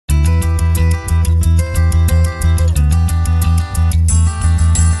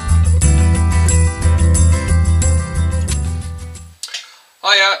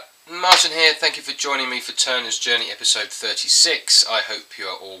here, thank you for joining me for Turner's Journey episode 36. I hope you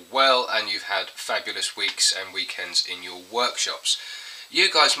are all well and you've had fabulous weeks and weekends in your workshops.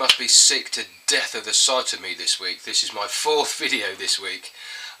 You guys must be sick to death of the sight of me this week. This is my fourth video this week.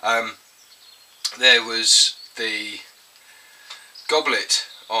 There was the goblet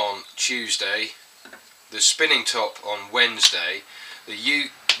on Tuesday, the spinning top on Wednesday, the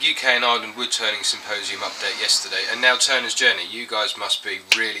UK and Ireland Woodturning Symposium update yesterday, and now Turner's Journey. You guys must be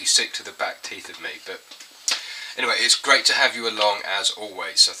really sick to the back teeth of me, but anyway, it's great to have you along as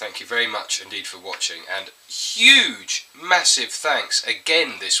always, so thank you very much indeed for watching, and huge, massive thanks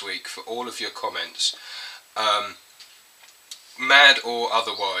again this week for all of your comments, mad or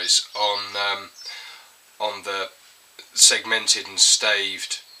otherwise, on the segmented and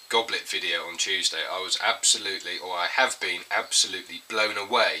staved goblet video on Tuesday. I was absolutely, or I have been absolutely blown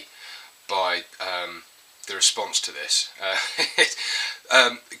away by the response to this.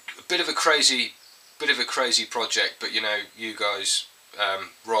 A bit of a crazy project, but you know, you guys,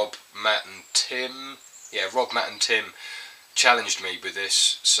 Rob, Matt and Tim, challenged me with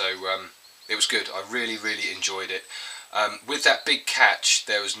this, so it was good. I really enjoyed it. With that big catch,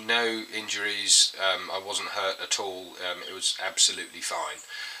 there was no injuries, I wasn't hurt at all, it was absolutely fine.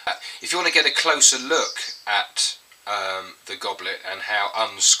 If you want to get a closer look at the goblet and how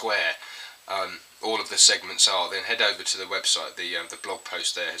unsquare all of the segments are, then head over to the website. The blog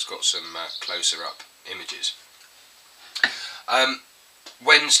post there has got some closer up images.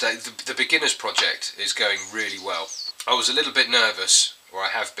 Wednesday, the beginners project is going really well. I was a little bit nervous, or I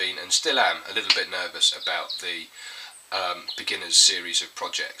have been and still am a little bit nervous about the beginners series of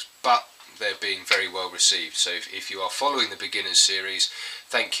projects, but they're being very well received. So if you are following the beginners series,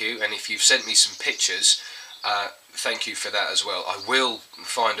 thank you, and if you've sent me some pictures, thank you for that as well. I will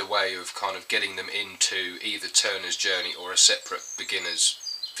find a way of kind of getting them into either Turner's Journey or a separate beginners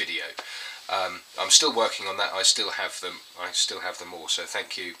video. I'm still working on that. I still have them all, so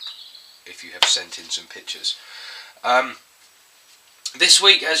thank you if you have sent in some pictures. This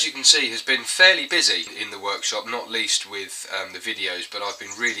week, as you can see, has been fairly busy in the workshop, not least with the videos, but I've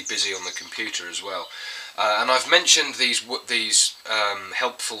been really busy on the computer as well. And I've mentioned these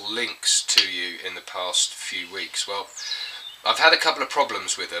helpful links to you in the past few weeks. Well, I've had a couple of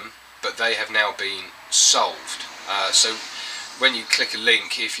problems with them, but they have now been solved. So when you click a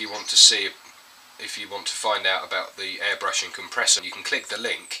link, if you want to find out about the Airbrush and Compressor, you can click the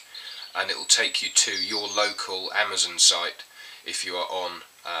link and it will take you to your local Amazon site. If you are on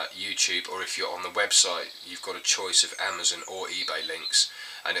YouTube, or if you're on the website, you've got a choice of Amazon or eBay links,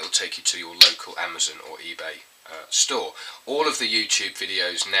 and it will take you to your local Amazon or eBay store. All of the YouTube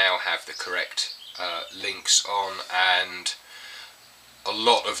videos now have the correct links on, and a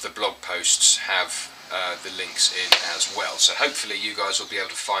lot of the blog posts have the links in as well. So hopefully you guys will be able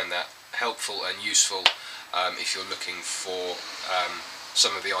to find that helpful and useful if you're looking for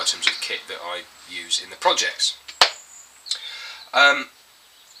some of the items of kit that I use in the projects. Now,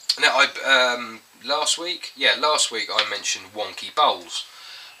 last week I mentioned wonky bowls,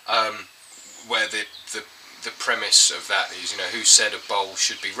 where the premise of that is, you know, who said a bowl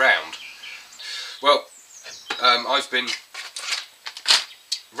should be round? Well, I've been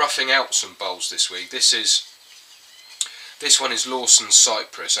roughing out some bowls this week. This one is Lawson's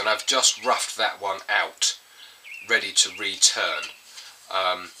Cypress, and I've just roughed that one out, ready to return.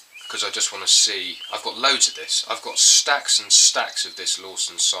 Because I just want to see. I've got loads of this. I've got stacks and stacks of this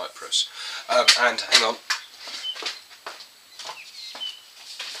Lawson's Cypress. And hang on.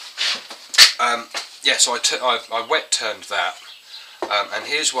 Yeah, so I wet turned that. And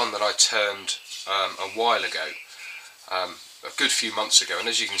here's one that I turned a while ago, a good few months ago. And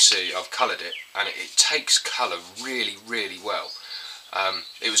as you can see, I've coloured it, and it takes colour really well.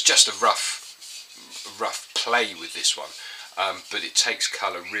 It was just a rough play with this one. But it takes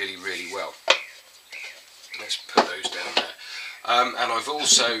colour really well. Let's put those down there. And I've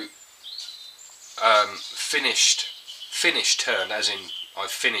also finished turned, as in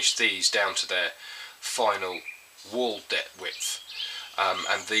I've finished these down to their final wall depth width.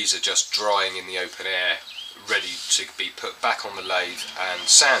 And these are just drying in the open air, ready to be put back on the lathe and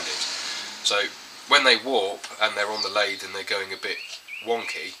sanded. So when they warp and they're on the lathe and they're going a bit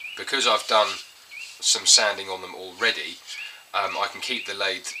wonky, because I've done some sanding on them already, I can keep the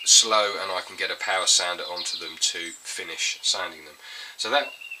lathe slow and I can get a power sander onto them to finish sanding them. So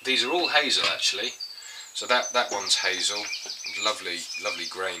these are all hazel actually. So that one's hazel, lovely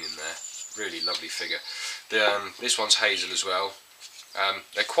grain in there, really lovely figure. This one's hazel as well.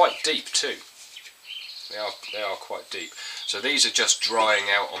 They're quite deep too. They are quite deep. So these are just drying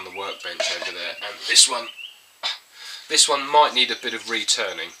out on the workbench over there, and this one might need a bit of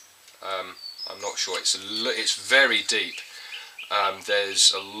returning. I'm not sure. It's very deep.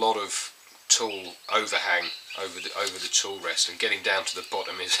 There's a lot of tool overhang over the tool rest, and getting down to the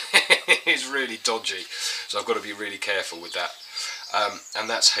bottom is is really dodgy. So I've got to be really careful with that. And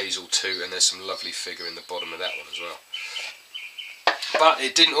that's hazel too, and there's some lovely figure in the bottom of that one as well. But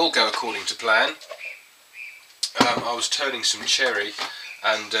it didn't all go according to plan. I was turning some cherry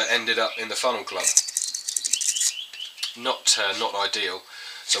and ended up in the funnel club. Not ideal.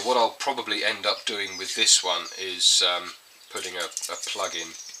 So what I'll probably end up doing with this one is putting a plug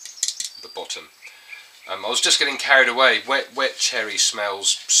in the bottom. I was just getting carried away. Wet cherry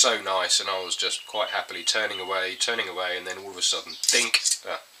smells so nice, and I was just quite happily turning away, and then all of a sudden, dink!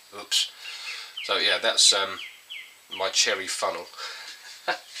 Oops. So yeah, that's my cherry funnel.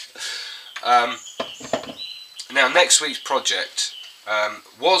 Now next week's project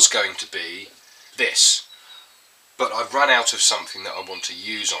was going to be this, but I've run out of something that I want to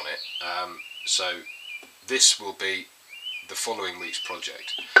use on it, so this will be the following week's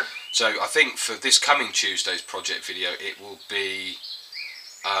project. So I think for this coming Tuesday's project video it will be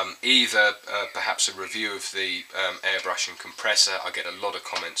either perhaps a review of the Airbrush and Compressor. I get a lot of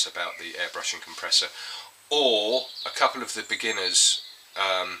comments about the Airbrush and Compressor, or a couple of the beginners,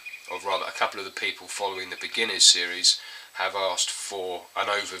 or rather a couple of the people following the beginners series have asked for an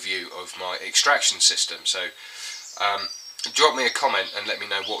overview of my extraction system. So drop me a comment and let me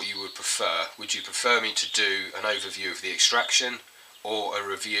know what you would prefer. Would you prefer me to do an overview of the extraction or a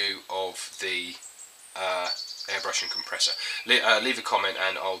review of the Airbrush and Compressor? Leave a comment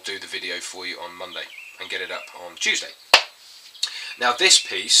and I'll do the video for you on Monday and get it up on Tuesday. Now this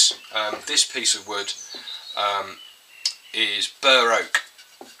piece of wood is burr oak,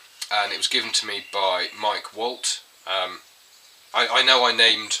 and it was given to me by Mike Walt. I know I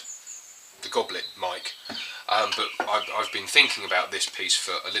named the goblet Mike, but I've been thinking about this piece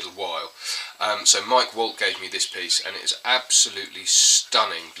for a little while. So Mike Walt gave me this piece, and it is absolutely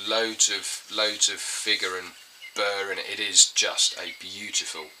stunning. Loads of figure and burr, and it is just a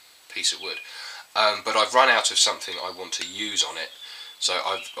beautiful piece of wood. But I've run out of something I want to use on it, so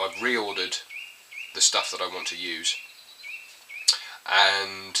I've reordered the stuff that I want to use,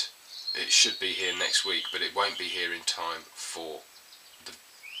 and it should be here next week, but it won't be here in time for the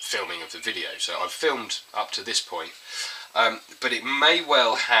filming of the video. So I've filmed up to this point, but it may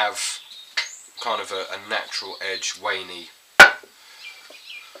well have kind of a natural edge waney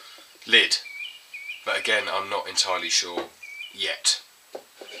lid, but again I'm not entirely sure yet.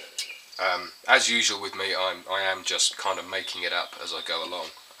 As usual with me, I am just kind of making it up as I go along,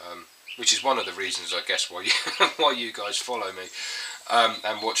 which is one of the reasons I guess why you guys follow me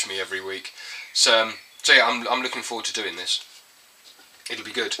and watch me every week. So yeah, I'm looking forward to doing this. It'll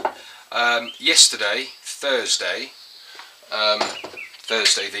be good. Yesterday, Thursday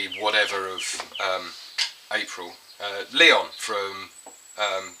the whatever of April, Leon from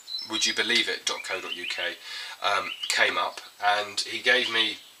wouldyoubelieveit.co.uk came up, and he gave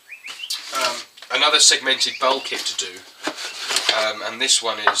me another segmented bowl kit to do, and this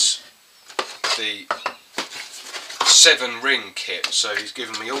one is the 7-ring kit. So he's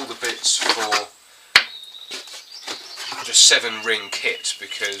given me all the bits for the 7-ring kit,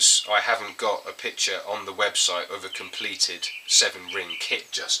 because I haven't got a picture on the website of a completed 7-ring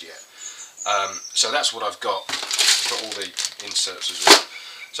kit just yet. So that's what I've got. I've got all the inserts as well.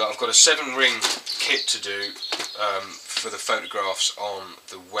 So I've got a 7-ring kit to do for the photographs on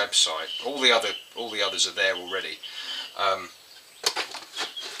the website. All the others are there already.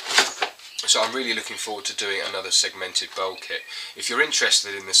 So I'm really looking forward to doing another segmented bowl kit. If you're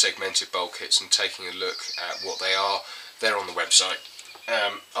interested in the segmented bowl kits and taking a look at what they are, they're on the website.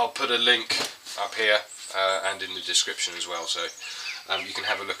 I'll put a link up here and in the description as well, so you can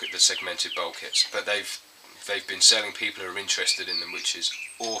have a look at the segmented bowl kits. But they've been selling, people who are interested in them, which is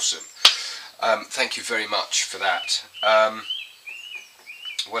awesome. Thank you very much for that.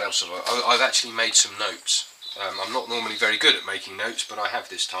 What else have I've actually made some notes. I'm not normally very good at making notes, but I have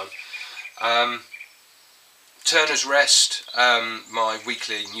this time. Turner's Rest, my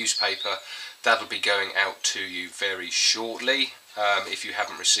weekly newspaper, that'll be going out to you very shortly, if you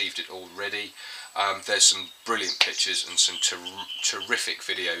haven't received it already. There's some brilliant pictures and some terrific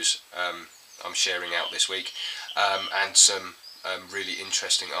videos I'm sharing out this week, and some really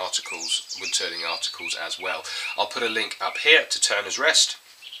interesting articles, woodturning articles as well. I'll put a link up here to Turner's Rest,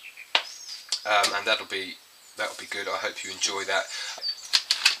 and that'll be good. I hope you enjoy that.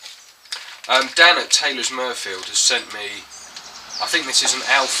 Dan at Taylor's Murfield has sent me, I think this is an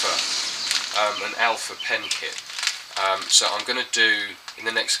alpha pen kit. So I'm going to do, in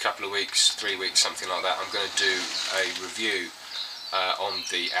the next couple of weeks, 3 weeks, something like that, I'm going to do a review on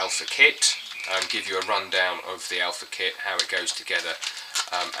the Alpha kit and give you a rundown of the Alpha kit, how it goes together,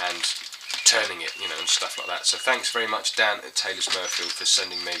 and turning it, and stuff like that. So thanks very much, Dan at Taylor's Murfield, for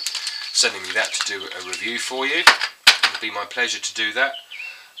sending me that to do a review for you. It'll be my pleasure to do that.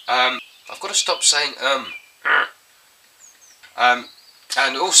 I've got to stop saying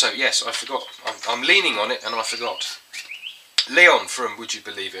and also, yes, I forgot. I'm leaning on it and I forgot. Leon from Would You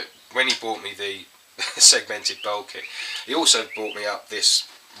Believe It, when he bought me the segmented bowl kit, he also bought me up this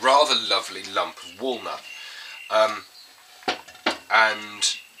rather lovely lump of walnut.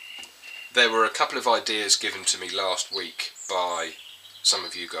 And there were a couple of ideas given to me last week by some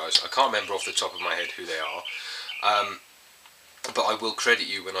of you guys. I can't remember off the top of my head who they are, but I will credit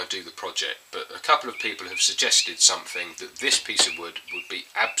you when I do the project. But a couple of people have suggested something that this piece of wood would be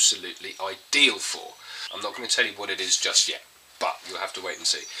absolutely ideal for. I'm not going to tell you what it is just yet, but you'll have to wait and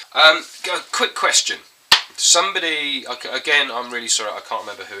see. A quick question. Somebody, again, I'm really sorry, I can't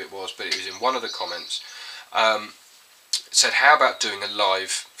remember who it was, but it was in one of the comments, said, how about doing a live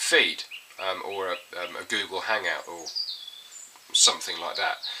feed, or a Google Hangout, or something like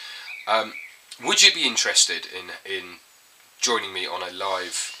that. Would you be interested in joining me on a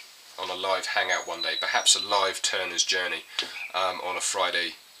live hangout one day, perhaps a live Turner's Journey on a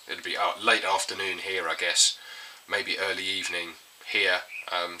Friday? It'd be late afternoon here, I guess, maybe early evening here,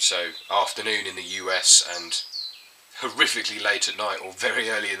 so afternoon in the US and horrifically late at night or very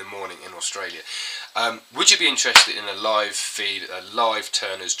early in the morning in Australia. Would you be interested in a live feed, a live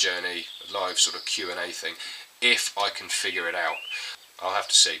Turner's Journey, a live sort of Q&A thing, if I can figure it out? I'll have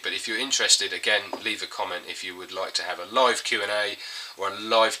to see, but if you're interested, again, leave a comment if you would like to have a live Q&A or a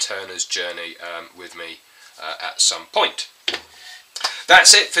live Turner's Journey with me at some point.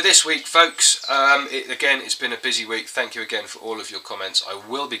 That's it for this week, folks. Again, it's been a busy week. Thank you again for all of your comments. I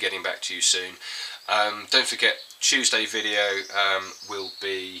will be getting back to you soon. Don't forget, Tuesday video will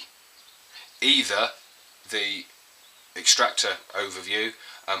be either the extractor overview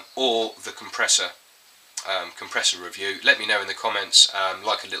or the compressor review. Let me know in the comments,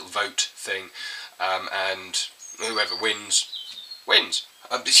 like a little vote thing, and whoever wins.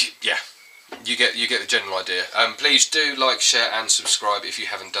 Yeah, you get the general idea. Please do like, share and subscribe if you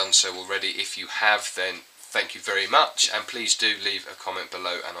haven't done so already. If you have, then thank you very much, and please do leave a comment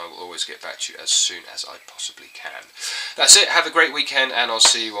below and I will always get back to you as soon as I possibly can. That's it, have a great weekend and I'll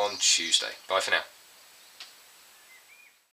see you on Tuesday. Bye for now.